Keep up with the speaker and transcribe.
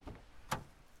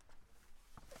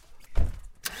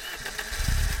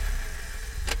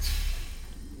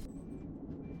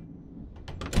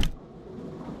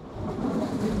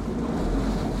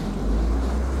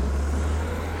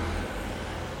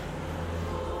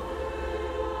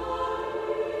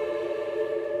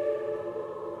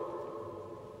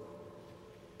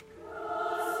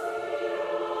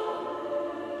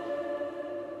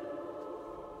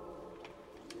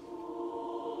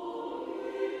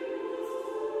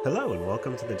Hello and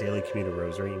welcome to the Daily Commuter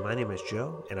Rosary. My name is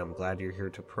Joe, and I'm glad you're here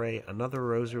to pray another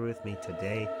rosary with me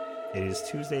today. It is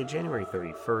Tuesday, January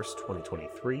 31st,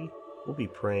 2023. We'll be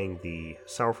praying the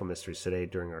Sorrowful Mysteries today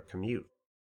during our commute.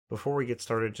 Before we get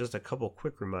started, just a couple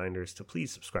quick reminders to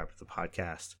please subscribe to the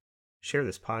podcast, share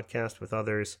this podcast with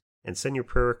others, and send your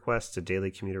prayer requests to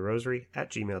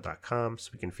dailycommuterrosary@gmail.com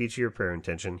so we can feature your prayer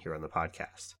intention here on the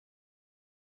podcast.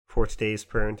 For today's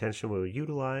prayer intention, we'll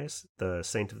utilize the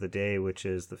saint of the day, which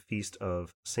is the feast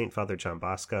of St. Father John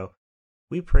Bosco.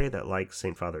 We pray that, like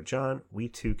St. Father John, we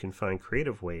too can find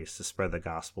creative ways to spread the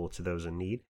gospel to those in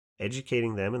need,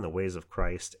 educating them in the ways of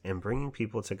Christ and bringing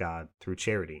people to God through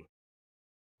charity.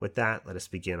 With that, let us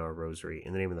begin our rosary.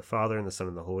 In the name of the Father, and the Son,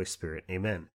 and the Holy Spirit.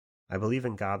 Amen. I believe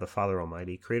in God, the Father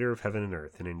Almighty, creator of heaven and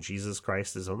earth, and in Jesus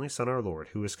Christ, his only Son, our Lord,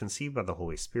 who was conceived by the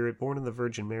Holy Spirit, born of the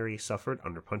Virgin Mary, suffered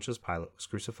under Pontius Pilate, was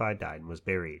crucified, died, and was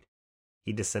buried.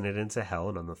 He descended into hell,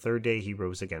 and on the third day he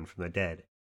rose again from the dead.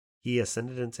 He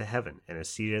ascended into heaven, and is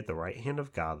seated at the right hand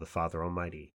of God, the Father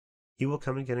Almighty. He will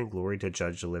come again in glory to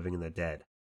judge the living and the dead.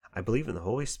 I believe in the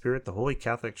Holy Spirit, the Holy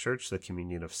Catholic Church, the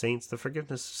communion of saints, the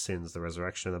forgiveness of sins, the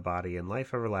resurrection of the body, and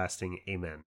life everlasting.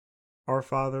 Amen. Our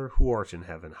Father, who art in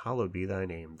heaven, hallowed be thy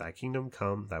name. Thy kingdom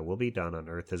come, thy will be done on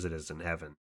earth as it is in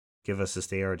heaven. Give us this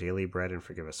day our daily bread, and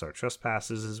forgive us our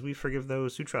trespasses, as we forgive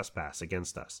those who trespass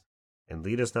against us. And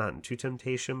lead us not into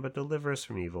temptation, but deliver us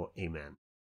from evil. Amen.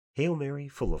 Hail Mary,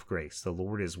 full of grace, the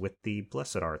Lord is with thee.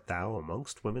 Blessed art thou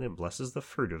amongst women, and blessed is the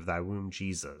fruit of thy womb,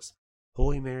 Jesus.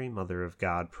 Holy Mary, Mother of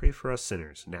God, pray for us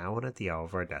sinners, now and at the hour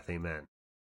of our death. Amen.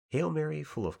 Hail Mary,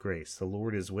 full of grace, the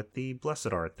Lord is with thee.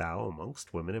 Blessed art thou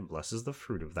amongst women, and blessed is the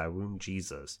fruit of thy womb,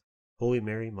 Jesus. Holy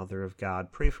Mary, Mother of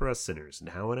God, pray for us sinners,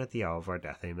 now and at the hour of our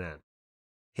death. Amen.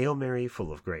 Hail Mary,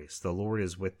 full of grace, the Lord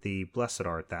is with thee. Blessed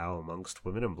art thou amongst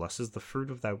women, and blessed is the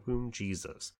fruit of thy womb,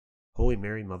 Jesus. Holy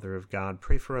Mary, Mother of God,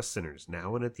 pray for us sinners,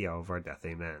 now and at the hour of our death.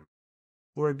 Amen.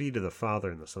 Glory be to the Father,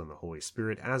 and the Son, and the Holy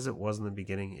Spirit, as it was in the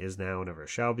beginning, is now, and ever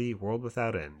shall be, world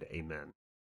without end. Amen.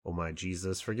 O my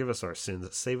Jesus, forgive us our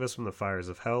sins, save us from the fires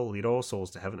of hell, lead all souls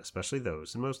to heaven, especially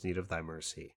those in most need of thy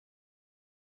mercy.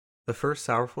 The first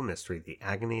sorrowful mystery, the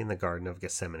agony in the Garden of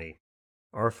Gethsemane.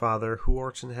 Our Father, who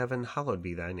art in heaven, hallowed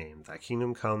be thy name. Thy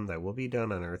kingdom come, thy will be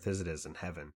done on earth as it is in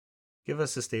heaven. Give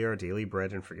us this day our daily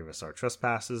bread, and forgive us our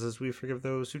trespasses, as we forgive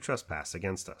those who trespass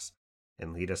against us.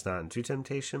 And lead us not into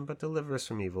temptation, but deliver us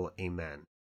from evil. Amen.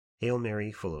 Hail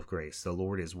Mary, full of grace, the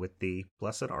Lord is with thee.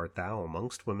 Blessed art thou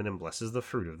amongst women, and blessed is the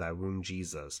fruit of thy womb,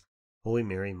 Jesus. Holy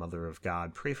Mary, Mother of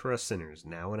God, pray for us sinners,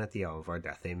 now and at the hour of our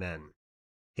death. Amen.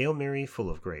 Hail Mary,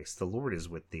 full of grace, the Lord is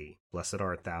with thee. Blessed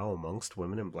art thou amongst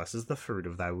women, and blessed is the fruit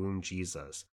of thy womb,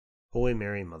 Jesus. Holy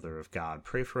Mary, Mother of God,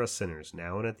 pray for us sinners,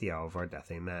 now and at the hour of our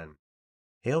death. Amen.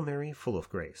 Hail Mary, full of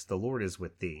grace, the Lord is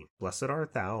with thee. Blessed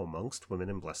art thou amongst women,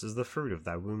 and blessed is the fruit of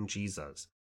thy womb, Jesus.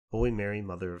 Holy Mary,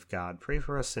 Mother of God, pray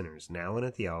for us sinners, now and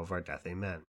at the hour of our death.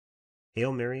 Amen.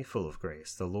 Hail Mary, full of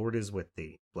grace, the Lord is with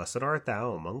thee. Blessed art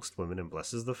thou amongst women, and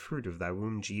blessed is the fruit of thy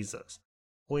womb, Jesus.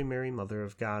 Holy Mary, Mother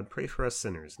of God, pray for us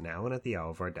sinners, now and at the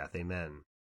hour of our death. Amen.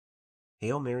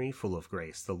 Hail Mary, full of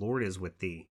grace, the Lord is with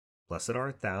thee. Blessed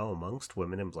art thou amongst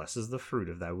women, and blessed is the fruit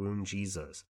of thy womb,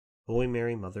 Jesus. Holy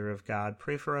Mary, Mother of God,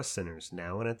 pray for us sinners,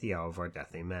 now and at the hour of our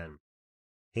death. Amen.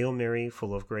 Hail Mary,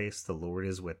 full of grace, the Lord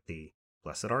is with thee.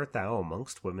 Blessed art thou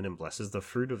amongst women, and blessed is the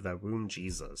fruit of thy womb,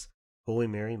 Jesus.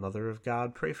 Holy Mary, Mother of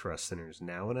God, pray for us sinners,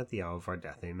 now and at the hour of our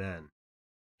death. Amen.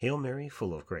 Hail Mary,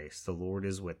 full of grace, the Lord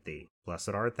is with thee.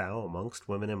 Blessed art thou amongst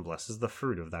women, and blessed is the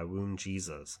fruit of thy womb,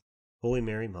 Jesus. Holy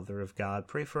Mary, Mother of God,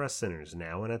 pray for us sinners,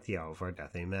 now and at the hour of our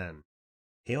death. Amen.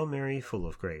 Hail Mary, full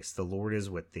of grace, the Lord is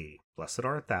with thee. Blessed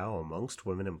art thou amongst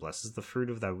women, and blessed is the fruit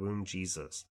of thy womb,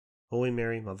 Jesus. Holy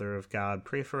Mary, Mother of God,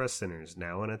 pray for us sinners,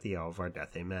 now and at the hour of our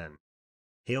death. Amen.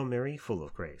 Hail Mary, full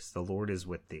of grace, the Lord is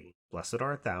with thee. Blessed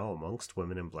art thou amongst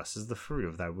women, and blessed is the fruit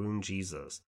of thy womb,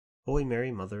 Jesus. Holy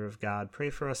Mary, Mother of God,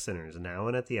 pray for us sinners, now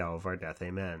and at the hour of our death.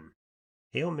 Amen.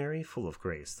 Hail Mary, full of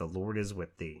grace, the Lord is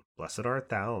with thee. Blessed art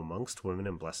thou amongst women,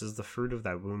 and blessed is the fruit of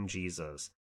thy womb, Jesus.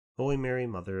 Holy Mary,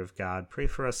 Mother of God, pray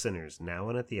for us sinners, now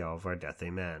and at the hour of our death.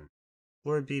 Amen.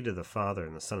 Glory be to the Father,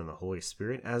 and the Son, and the Holy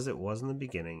Spirit, as it was in the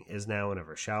beginning, is now, and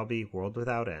ever shall be, world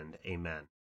without end. Amen.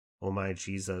 O my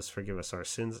Jesus, forgive us our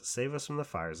sins, save us from the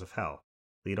fires of hell.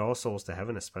 Lead all souls to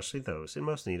heaven, especially those in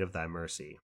most need of thy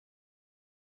mercy.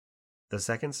 The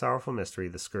second sorrowful mystery,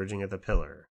 the scourging at the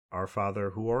pillar. Our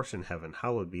Father, who art in heaven,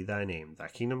 hallowed be thy name. Thy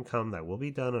kingdom come, thy will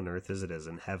be done on earth as it is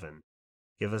in heaven.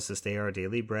 Give us this day our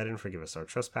daily bread, and forgive us our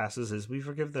trespasses, as we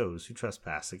forgive those who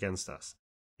trespass against us.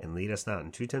 And lead us not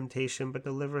into temptation, but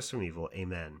deliver us from evil.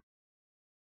 Amen.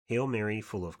 Hail Mary,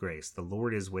 full of grace, the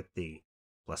Lord is with thee.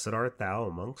 Blessed art thou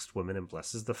amongst women, and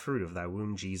blessed is the fruit of thy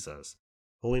womb, Jesus.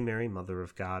 Holy Mary, Mother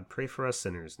of God, pray for us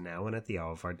sinners, now and at the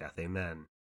hour of our death. Amen.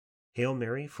 Hail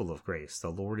Mary, full of grace, the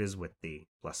Lord is with thee.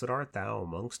 Blessed art thou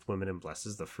amongst women, and blessed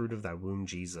is the fruit of thy womb,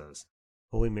 Jesus.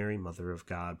 Holy Mary, Mother of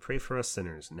God, pray for us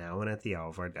sinners, now and at the hour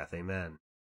of our death. Amen.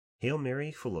 Hail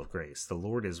Mary, full of grace, the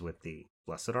Lord is with thee.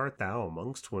 Blessed art thou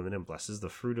amongst women, and blessed is the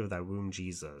fruit of thy womb,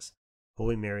 Jesus.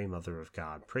 Holy Mary, Mother of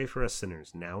God, pray for us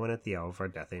sinners, now and at the hour of our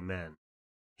death. Amen.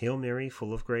 Hail Mary,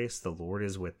 full of grace, the Lord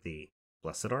is with thee.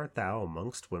 Blessed art thou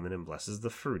amongst women, and blessed is the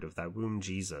fruit of thy womb,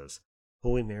 Jesus.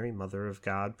 Holy Mary, Mother of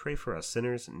God, pray for us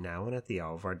sinners, now and at the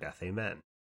hour of our death. Amen.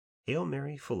 Hail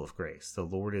Mary, full of grace, the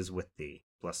Lord is with thee.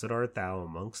 Blessed art thou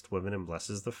amongst women, and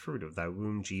blessed is the fruit of thy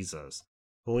womb, Jesus.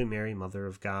 Holy Mary, Mother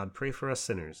of God, pray for us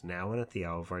sinners, now and at the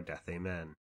hour of our death.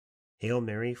 Amen. Hail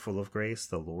Mary, full of grace,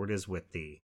 the Lord is with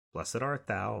thee. Blessed art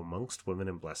thou amongst women,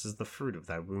 and blessed is the fruit of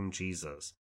thy womb,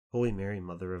 Jesus. Holy Mary,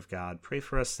 Mother of God, pray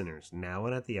for us sinners, now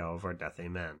and at the hour of our death.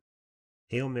 Amen.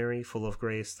 Hail Mary, full of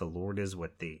grace, the Lord is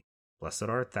with thee. Blessed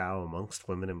art thou amongst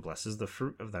women, and blessed is the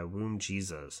fruit of thy womb,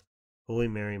 Jesus. Holy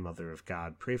Mary, Mother of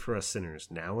God, pray for us sinners,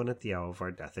 now and at the hour of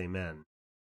our death. Amen.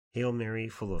 Hail Mary,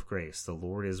 full of grace, the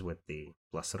Lord is with thee.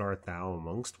 Blessed art thou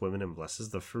amongst women, and blessed is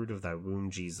the fruit of thy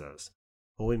womb, Jesus.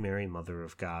 Holy Mary, Mother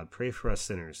of God, pray for us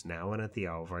sinners, now and at the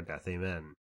hour of our death.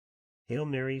 Amen. Hail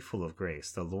Mary, full of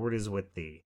grace, the Lord is with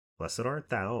thee. Blessed art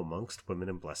thou amongst women,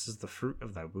 and blessed is the fruit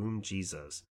of thy womb,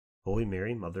 Jesus. Holy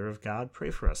Mary, Mother of God,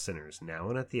 pray for us sinners, now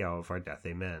and at the hour of our death.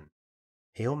 Amen.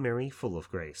 Hail Mary, full of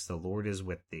grace, the Lord is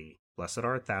with thee. Blessed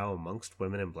art thou amongst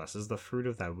women, and blessed is the fruit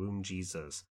of thy womb,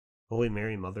 Jesus. Holy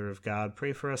Mary, Mother of God,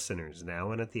 pray for us sinners,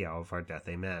 now and at the hour of our death.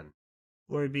 Amen.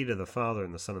 Glory be to the Father,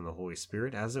 and the Son, and the Holy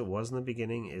Spirit, as it was in the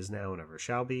beginning, is now, and ever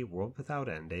shall be, world without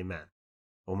end. Amen.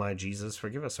 O my Jesus,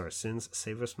 forgive us our sins,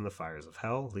 save us from the fires of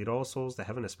hell, lead all souls to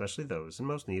heaven, especially those in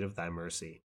most need of thy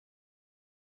mercy.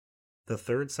 The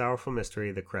third sorrowful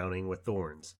mystery, the crowning with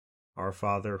thorns. Our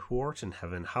Father, who art in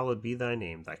heaven, hallowed be thy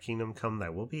name. Thy kingdom come, thy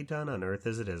will be done on earth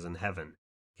as it is in heaven.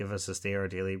 Give us this day our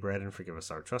daily bread, and forgive us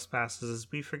our trespasses,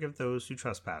 as we forgive those who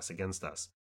trespass against us.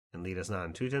 And lead us not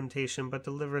into temptation, but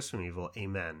deliver us from evil.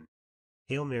 Amen.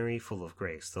 Hail Mary, full of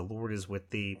grace, the Lord is with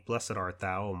thee. Blessed art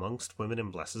thou amongst women,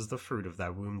 and blessed is the fruit of thy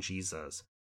womb, Jesus.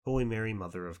 Holy Mary,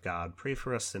 Mother of God, pray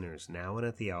for us sinners, now and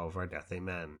at the hour of our death.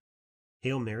 Amen.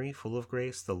 Hail Mary, full of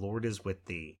grace, the Lord is with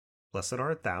thee. Blessed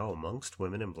art thou amongst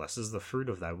women, and blessed is the fruit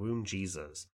of thy womb,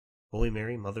 Jesus. Holy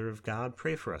Mary, Mother of God,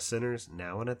 pray for us sinners,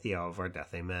 now and at the hour of our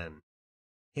death. Amen.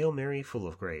 Hail Mary, full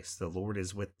of grace, the Lord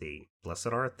is with thee. Blessed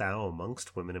art thou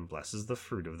amongst women, and blessed is the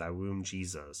fruit of thy womb,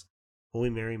 Jesus. Holy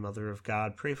Mary, Mother of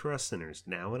God, pray for us sinners,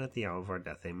 now and at the hour of our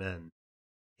death. Amen.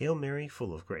 Hail Mary,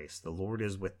 full of grace, the Lord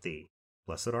is with thee.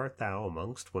 Blessed art thou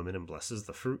amongst women, and blessed is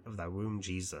the fruit of thy womb,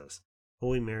 Jesus.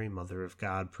 Holy Mary, Mother of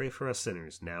God, pray for us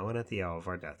sinners, now and at the hour of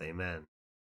our death. Amen.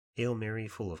 Hail Mary,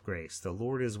 full of grace, the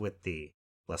Lord is with thee.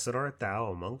 Blessed art thou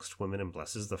amongst women, and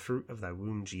blessed is the fruit of thy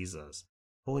womb, Jesus.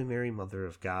 Holy Mary, Mother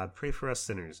of God, pray for us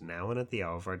sinners, now and at the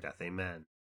hour of our death. Amen.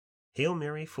 Hail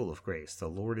Mary, full of grace, the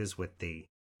Lord is with thee.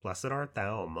 Blessed art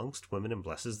thou amongst women, and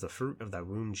blessed is the fruit of thy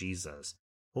womb, Jesus.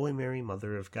 Holy Mary,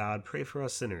 Mother of God, pray for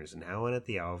us sinners, now and at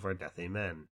the hour of our death.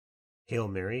 Amen. Hail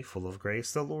Mary, full of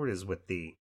grace, the Lord is with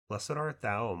thee. Blessed art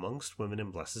thou amongst women,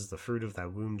 and blessed is the fruit of thy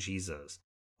womb, Jesus.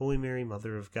 Holy Mary,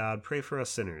 Mother of God, pray for us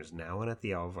sinners, now and at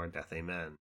the hour of our death.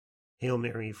 Amen. Hail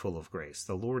Mary, full of grace,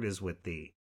 the Lord is with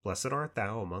thee. Blessed art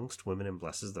thou amongst women, and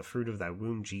blessed is the fruit of thy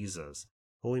womb, Jesus.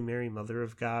 Holy Mary, Mother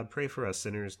of God, pray for us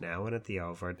sinners, now and at the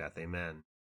hour of our death. Amen.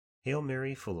 Hail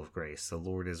Mary, full of grace, the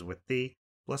Lord is with thee.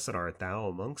 Blessed art thou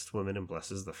amongst women, and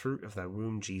blessed is the fruit of thy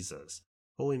womb, Jesus.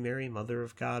 Holy Mary, Mother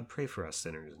of God, pray for us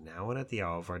sinners, now and at the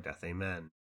hour of our death. Amen.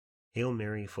 Hail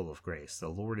Mary, full of grace, the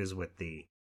Lord is with thee.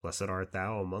 Blessed art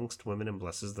thou amongst women, and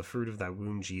blessed is the fruit of thy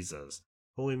womb, Jesus.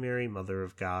 Holy Mary, Mother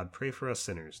of God, pray for us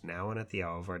sinners, now and at the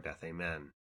hour of our death.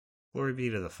 Amen. Glory be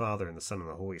to the Father, and the Son, and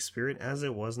the Holy Spirit, as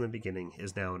it was in the beginning,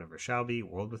 is now, and ever shall be,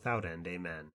 world without end.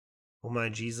 Amen. O my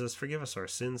Jesus, forgive us our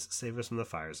sins, save us from the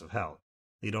fires of hell.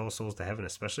 Lead all souls to heaven,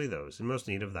 especially those in most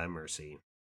need of thy mercy.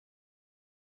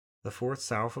 The fourth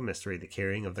sorrowful mystery, the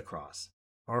carrying of the cross.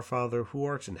 Our Father, who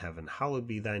art in heaven, hallowed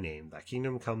be thy name. Thy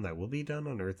kingdom come, thy will be done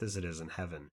on earth as it is in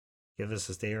heaven. Give us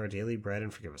this day our daily bread,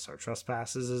 and forgive us our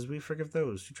trespasses, as we forgive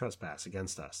those who trespass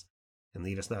against us. And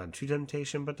lead us not into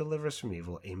temptation, but deliver us from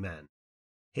evil. Amen.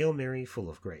 Hail Mary, full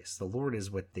of grace, the Lord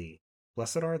is with thee.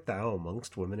 Blessed art thou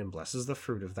amongst women, and blessed is the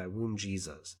fruit of thy womb,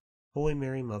 Jesus. Holy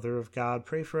Mary, Mother of God,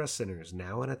 pray for us sinners,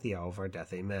 now and at the hour of our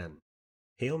death. Amen.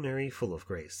 Hail Mary, full of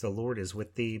grace, the Lord is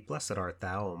with thee. Blessed art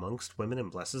thou amongst women,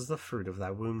 and blessed is the fruit of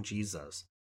thy womb, Jesus.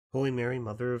 Holy Mary,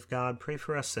 Mother of God, pray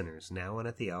for us sinners, now and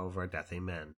at the hour of our death.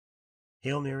 Amen.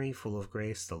 Hail Mary, full of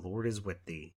grace, the Lord is with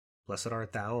thee. Blessed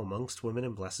art thou amongst women,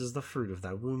 and blessed is the fruit of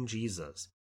thy womb, Jesus.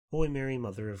 Holy Mary,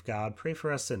 Mother of God, pray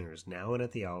for us sinners, now and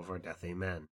at the hour of our death.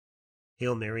 Amen.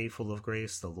 Hail Mary, full of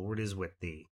grace, the Lord is with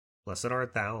thee. Blessed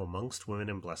art thou amongst women,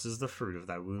 and blessed is the fruit of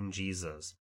thy womb,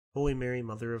 Jesus. Holy Mary,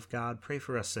 Mother of God, pray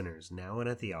for us sinners, now and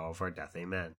at the hour of our death.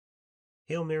 Amen.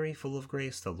 Hail Mary, full of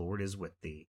grace, the Lord is with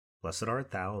thee. Blessed art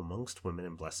thou amongst women,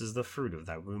 and blessed is the fruit of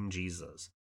thy womb,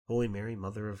 Jesus. Holy Mary,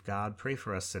 Mother of God, pray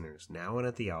for us sinners, now and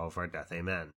at the hour of our death.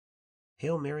 Amen.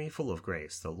 Hail Mary, full of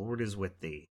grace, the Lord is with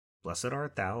thee. Blessed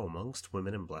art thou amongst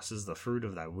women, and blessed is the fruit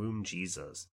of thy womb,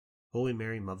 Jesus. Holy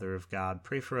Mary, Mother of God,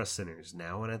 pray for us sinners,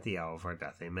 now and at the hour of our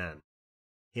death. Amen.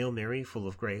 Hail Mary, full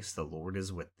of grace, the Lord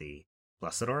is with thee.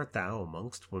 Blessed art thou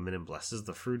amongst women, and blessed is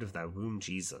the fruit of thy womb,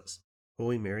 Jesus.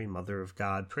 Holy Mary, Mother of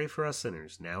God, pray for us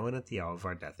sinners, now and at the hour of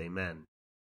our death. Amen.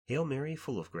 Hail Mary,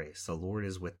 full of grace, the Lord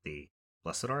is with thee.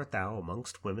 Blessed art thou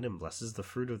amongst women, and blessed is the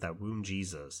fruit of thy womb,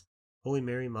 Jesus. Holy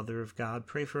Mary, Mother of God,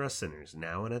 pray for us sinners,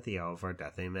 now and at the hour of our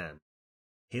death. Amen.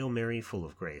 Hail Mary, full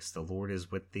of grace, the Lord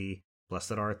is with thee.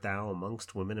 Blessed art thou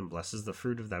amongst women, and blessed is the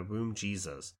fruit of thy womb,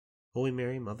 Jesus. Holy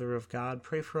Mary, Mother of God,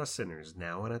 pray for us sinners,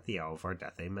 now and at the hour of our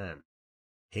death. Amen.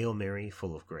 Hail Mary,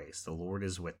 full of grace, the Lord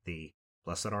is with thee.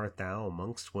 Blessed art thou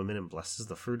amongst women, and blessed is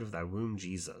the fruit of thy womb,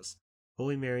 Jesus.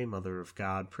 Holy Mary, Mother of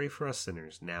God, pray for us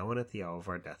sinners, now and at the hour of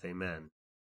our death. Amen.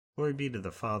 Glory be to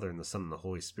the Father, and the Son, and the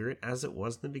Holy Spirit, as it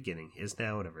was in the beginning, is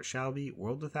now, and ever shall be,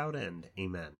 world without end.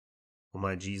 Amen. O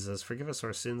my Jesus, forgive us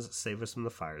our sins, save us from the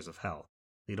fires of hell.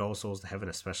 Lead all souls to heaven,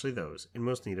 especially those in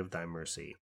most need of thy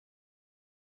mercy.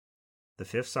 The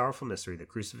fifth sorrowful mystery, the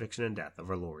crucifixion and death of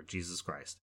our Lord Jesus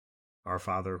Christ. Our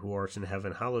Father, who art in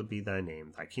heaven, hallowed be thy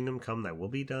name. Thy kingdom come, thy will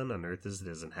be done, on earth as it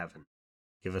is in heaven.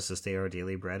 Give us this day our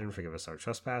daily bread, and forgive us our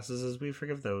trespasses, as we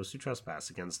forgive those who trespass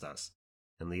against us.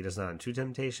 And lead us not into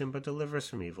temptation, but deliver us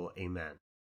from evil. Amen.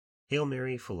 Hail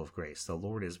Mary, full of grace, the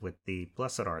Lord is with thee.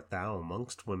 Blessed art thou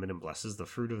amongst women, and blessed is the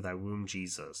fruit of thy womb,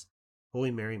 Jesus.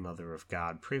 Holy Mary, Mother of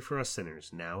God, pray for us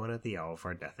sinners, now and at the hour of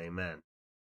our death. Amen.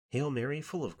 Hail Mary,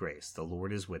 full of grace, the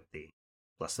Lord is with thee.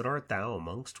 Blessed art thou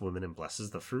amongst women, and blessed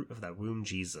is the fruit of thy womb,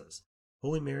 Jesus.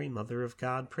 Holy Mary, Mother of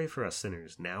God, pray for us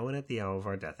sinners, now and at the hour of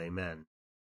our death. Amen.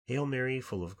 Hail Mary,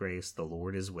 full of grace, the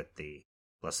Lord is with thee.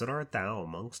 Blessed art thou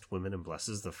amongst women, and blessed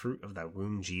is the fruit of thy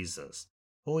womb, Jesus.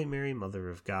 Holy Mary, Mother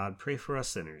of God, pray for us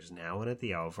sinners, now and at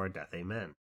the hour of our death.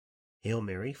 Amen. Hail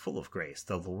Mary, full of grace,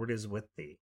 the Lord is with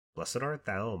thee. Blessed art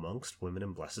thou amongst women,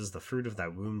 and blessed is the fruit of thy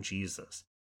womb, Jesus.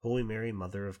 Holy Mary,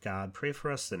 Mother of God, pray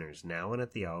for us sinners, now and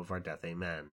at the hour of our death.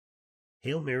 Amen.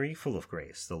 Hail Mary, full of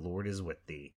grace, the Lord is with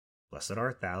thee. Blessed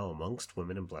art thou amongst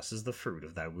women, and blessed is the fruit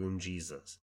of thy womb,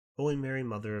 Jesus. Holy Mary,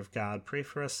 Mother of God, pray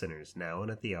for us sinners, now and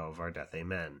at the hour of our death.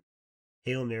 Amen.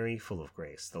 Hail Mary, full of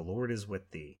grace, the Lord is with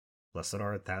thee. Blessed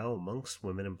art thou amongst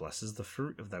women, and blessed is the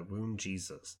fruit of thy womb,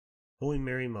 Jesus. Holy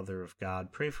Mary, Mother of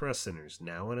God, pray for us sinners,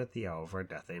 now and at the hour of our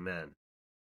death. Amen.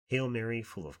 Hail Mary,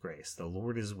 full of grace, the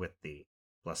Lord is with thee.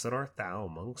 Blessed art thou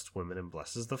amongst women, and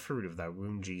blessed is the fruit of thy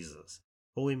womb, Jesus.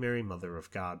 Holy Mary, Mother of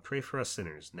God, pray for us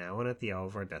sinners, now and at the hour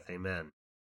of our death. Amen.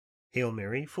 Hail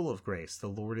Mary, full of grace, the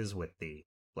Lord is with thee.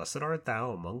 Blessed art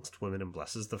thou amongst women, and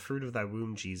blessed is the fruit of thy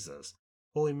womb, Jesus.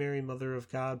 Holy Mary, Mother of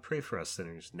God, pray for us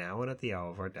sinners, now and at the hour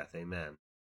of our death. Amen.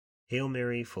 Hail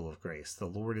Mary, full of grace, the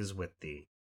Lord is with thee.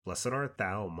 Blessed art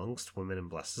thou amongst women, and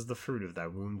blessed is the fruit of thy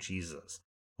womb, Jesus.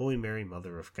 Holy Mary,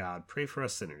 Mother of God, pray for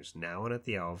us sinners, now and at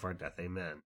the hour of our death.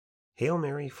 Amen. Hail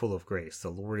Mary, full of grace, the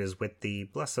Lord is with thee.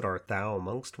 Blessed art thou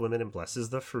amongst women, and blessed is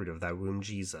the fruit of thy womb,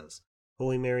 Jesus.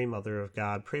 Holy Mary, Mother of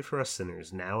God, pray for us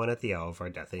sinners, now and at the hour of our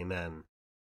death. Amen.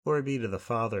 Glory be to the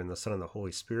Father, and the Son, and the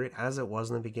Holy Spirit, as it was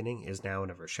in the beginning, is now,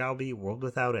 and ever shall be, world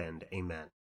without end. Amen.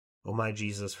 O my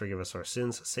Jesus, forgive us our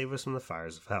sins, save us from the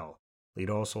fires of hell. Lead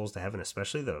all souls to heaven,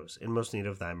 especially those in most need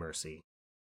of thy mercy.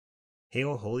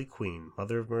 Hail, Holy Queen,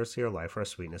 Mother of mercy, our life, our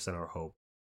sweetness, and our hope.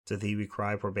 To thee we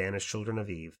cry, poor banished children of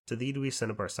Eve. To thee do we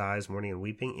send up our sighs, mourning and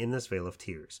weeping, in this vale of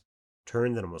tears.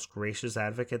 Turn, then, O most gracious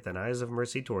Advocate, thine eyes of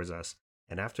mercy towards us,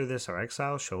 and after this our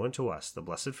exile show unto us the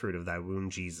blessed fruit of thy womb,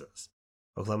 Jesus.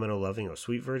 O clement, O loving, O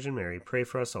sweet Virgin Mary, pray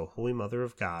for us, O Holy Mother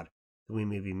of God, that we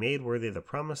may be made worthy of the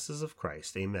promises of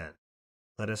Christ. Amen.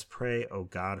 Let us pray, O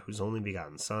God, whose only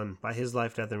begotten Son, by his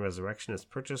life, death, and resurrection, has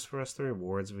purchased for us the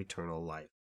rewards of eternal life.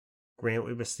 Grant,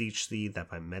 we beseech thee, that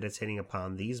by meditating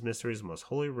upon these mysteries of the most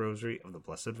holy rosary of the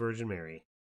Blessed Virgin Mary,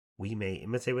 we may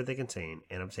imitate what they contain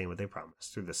and obtain what they promise,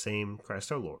 through the same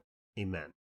Christ our Lord.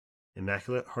 Amen.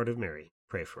 Immaculate Heart of Mary,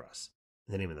 pray for us.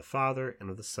 In the name of the Father, and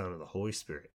of the Son, and of the Holy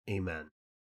Spirit. Amen.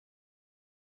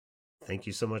 Thank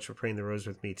you so much for praying the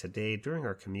rosary with me today during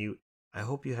our commute. I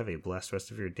hope you have a blessed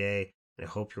rest of your day, and I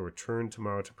hope you'll return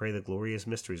tomorrow to pray the glorious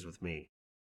mysteries with me.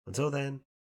 Until then,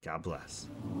 God bless.